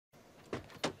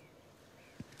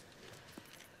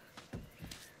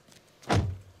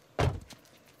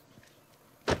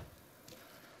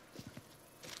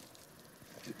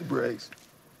breaks.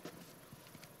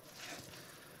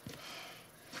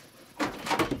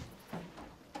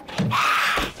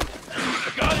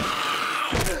 Got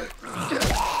it!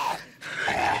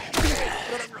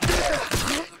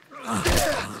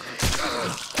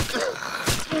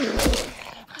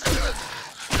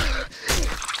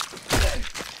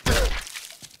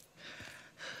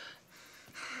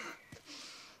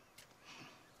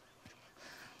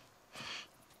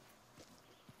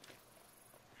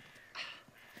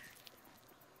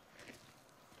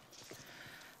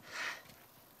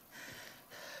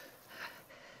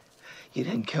 You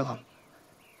didn't kill him.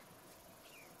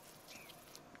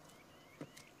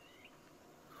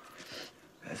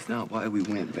 That's not why we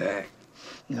went back.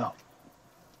 No.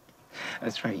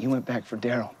 That's right, you went back for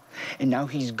Daryl. And now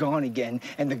he's gone again,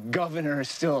 and the governor is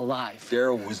still alive.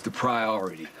 Daryl was the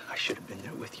priority. I should have been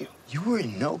there with you. You were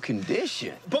in no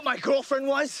condition. But my girlfriend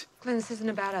was? Glenn, this isn't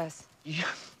about us. Yeah.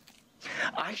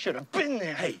 I should have been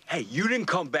there. Hey, you didn't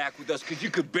come back with us because you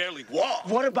could barely walk.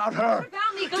 What about her? What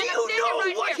about me, Glenn? Do you know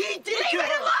right what here. he did Leave to it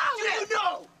her? alone! Do you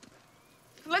know?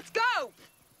 Let's go!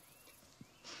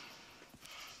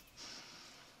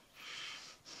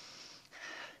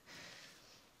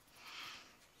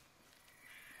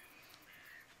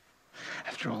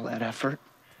 After all that effort,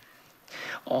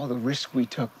 all the risk we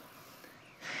took,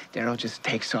 Daryl just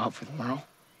takes off with Merle.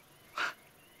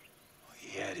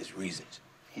 He had his reasons.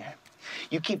 Yeah.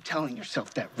 You keep telling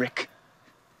yourself that, Rick.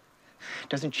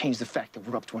 Doesn't change the fact that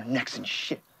we're up to our necks in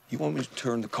shit. You want me to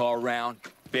turn the car around,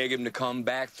 beg him to come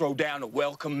back, throw down a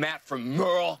welcome mat from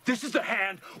Merle? This is the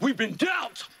hand we've been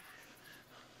dealt!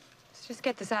 Let's just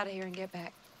get this out of here and get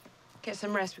back. Get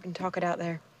some rest. We can talk it out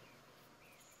there.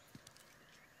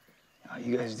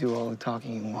 You guys do all the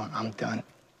talking you want. I'm done.